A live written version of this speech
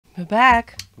We're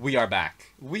back. We are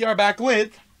back. We are back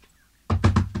with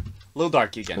Lil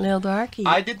Darkie again. Lil Darkie.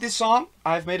 I did this song.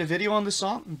 I've made a video on this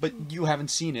song, but you haven't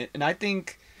seen it. And I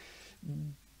think...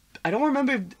 I don't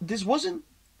remember... This wasn't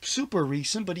super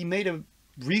recent, but he made a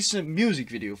recent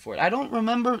music video for it. I don't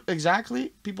remember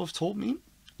exactly. People have told me.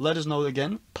 Let us know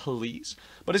again, please.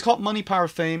 But it's called Money, Power,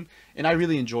 Fame, and I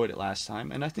really enjoyed it last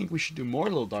time. And I think we should do more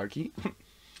Lil Darkie.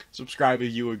 Subscribe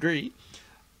if you agree.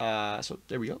 So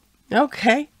there we go.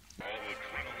 Okay.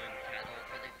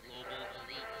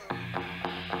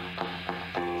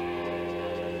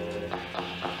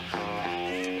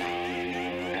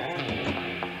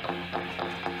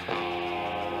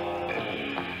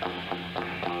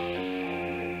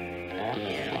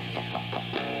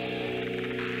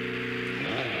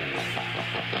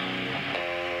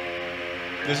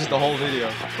 This is the whole video.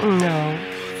 No.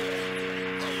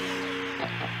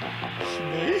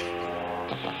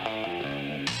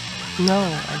 No,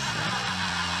 I said.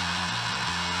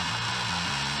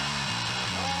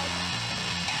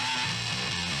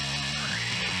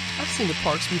 I've seen the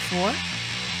parks before.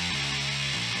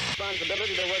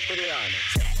 Responsibility to work for the army.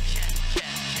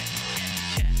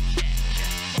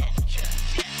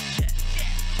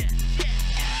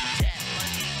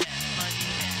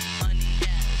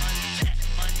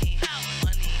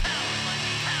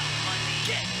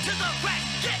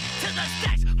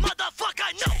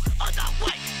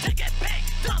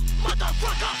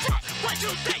 What you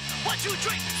think, what you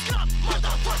drink, scum,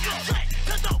 motherfucker, straight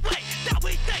to the way that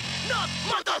we think, no,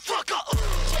 motherfucker,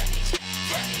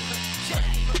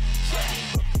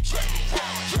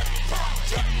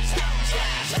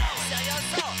 Sell your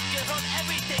soul, give them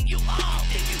everything you own,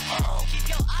 keep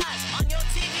your eyes on your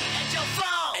TV and your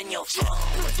phone,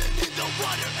 Poison in the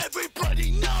water,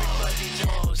 everybody knows,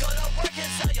 go to work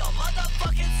and sell your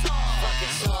motherfucking soul,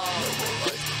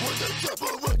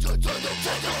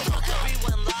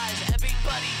 everyone lies,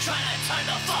 everybody trying to turn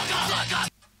the fuck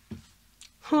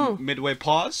up. Midway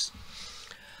pause.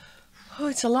 Oh,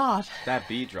 it's a lot. That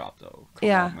beat drop though. Come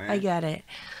Yeah, on, man. I get it.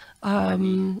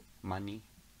 Money.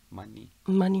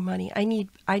 Money. I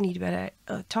need better.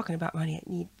 Talking about money, I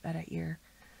need better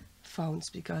earphones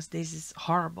because this is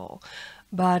horrible.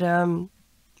 But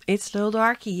it's Lil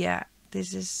Darkie. Yeah,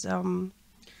 this is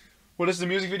What does the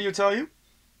music video tell you?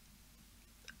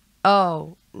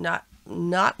 Oh, not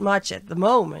much at the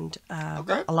moment.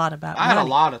 Okay. A lot about I had a money.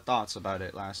 lot of thoughts about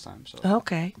it last time, so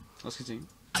Okay. let's continue.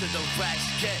 To the racks,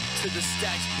 get to the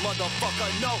stacks, motherfucker,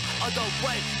 no other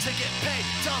way to get paid,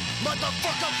 dumb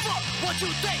motherfucker, fuck what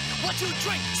you think, what you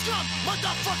drink, scum,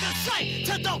 motherfucker, say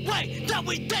to the way that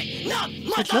we think, no,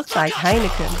 motherfucker. It looks like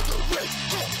Heineken.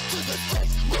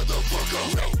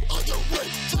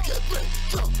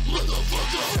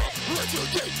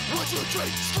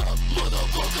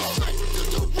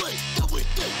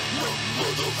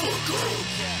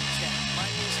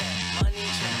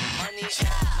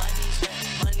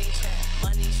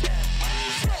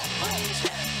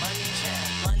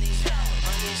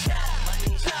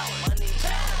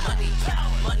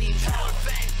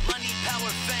 Money, power,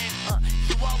 fame,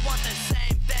 you all want the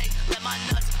same thing. Let my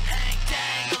nuts hang,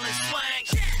 dangle and swing.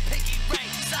 Pinky ring,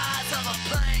 size of a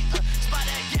plane.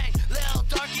 Spider gang, Lil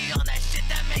Darkie on that shit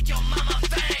that make your mama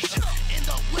faint. In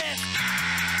the whip,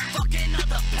 fucking up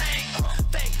the pain.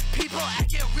 Fake people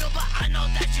acting real, but I know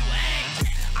that you ain't.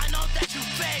 I know that you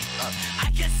fake. I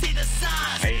can see the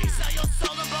signs. Sell your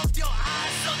soul in both your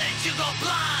eyes so that you go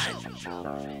blind.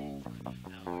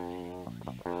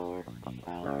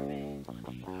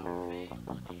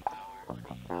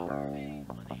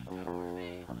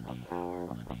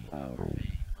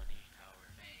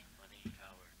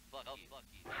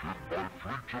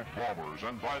 Future bombers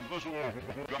and by little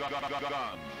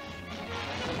guns.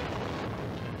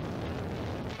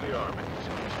 The army.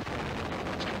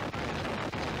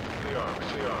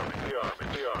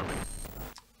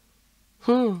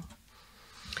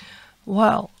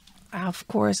 Well, of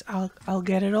course, I'll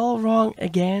get it all wrong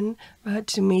again, but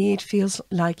to me it feels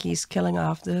like he's killing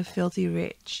off the filthy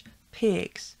rich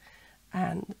pigs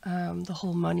and the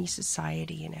whole money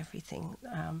society and everything.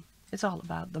 It's all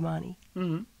about the money.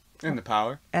 Mm-hmm. And the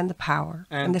power. And the power.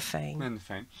 And the fame. And the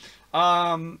fame.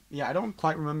 Yeah, I don't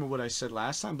quite remember what I said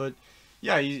last time, but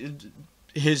yeah,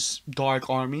 his dark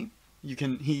army.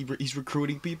 He's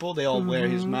recruiting people. They all wear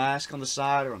his mask on the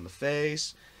side or on the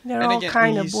face. They're all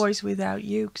kind of boys without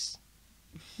ukes.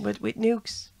 With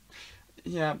nukes.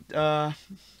 Yeah,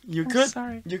 you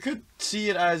could see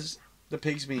it as the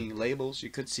pigs being labels.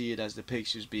 You could see it as the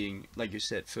pigs just being, like you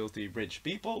said, filthy rich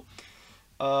people.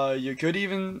 You could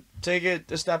even take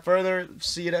it a step further,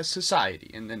 see it as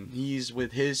society, and then he's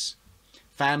with his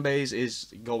fan base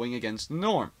is going against the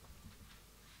norm.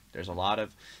 There's a lot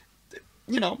of,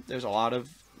 you know, there's a lot of.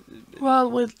 Well,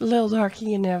 with Lil Darkie,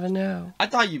 you never know. I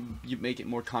thought you'd make it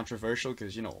more controversial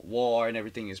because, you know, war and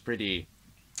everything is pretty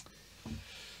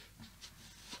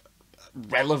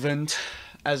relevant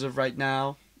as of right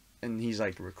now. And he's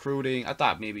like recruiting. I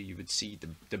thought maybe you would see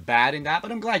the bad in that,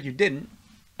 but I'm glad you didn't.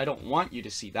 I don't want you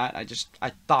to see that.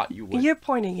 I thought you would. You're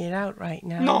pointing it out right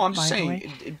now. No, I'm just by the saying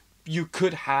way. you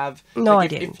could have. No,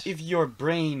 like, I didn't. If your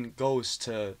brain goes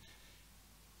to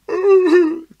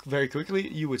very quickly,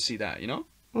 you would see that, you know.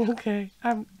 Okay.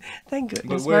 Thank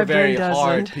goodness But we're my very brain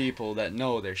hard doesn't. people that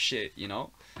know their shit, you know.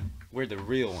 We're the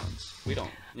real ones. We don't,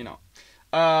 you know.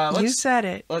 You said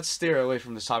it. Let's steer away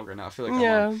from this topic right now. I feel like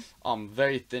Yeah. I'm on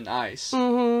very thin ice.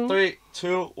 Mm-hmm. 3,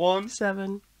 2, 1.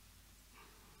 7.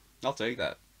 I'll take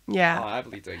that. Yeah. I'll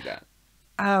happily take that.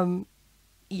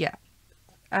 Yeah.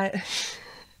 I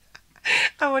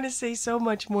I want to say so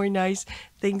much more nice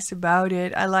things about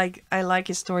it. I like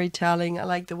his storytelling. I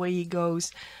like the way he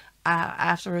goes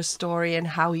after a story and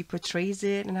how he portrays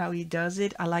it and how he does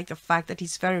it. I like the fact that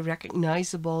he's very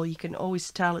recognizable. You can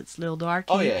always tell it's Lil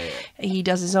Darkie. Oh, yeah. He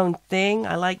does his own thing.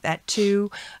 I like that too.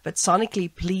 But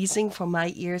sonically pleasing for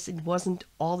my ears, it wasn't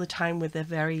all the time with a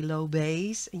very low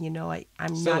bass. And you know,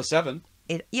 I'm Still not a 7.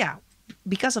 Yeah,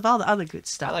 because of all the other good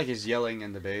stuff. I like his yelling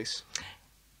and the bass.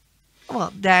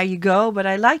 Well, there you go. But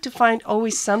I like to find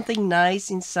always something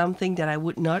nice in something that I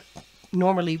would not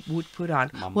normally would put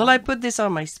on. Will I put this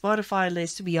on my Spotify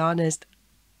list? To be honest,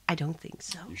 I don't think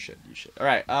so. You should. All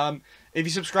right. If you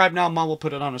subscribe now, Mom will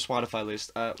put it on a Spotify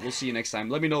list. We'll see you next time.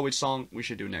 Let me know which song we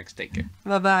should do next. Take care.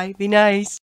 Bye-bye. Be nice.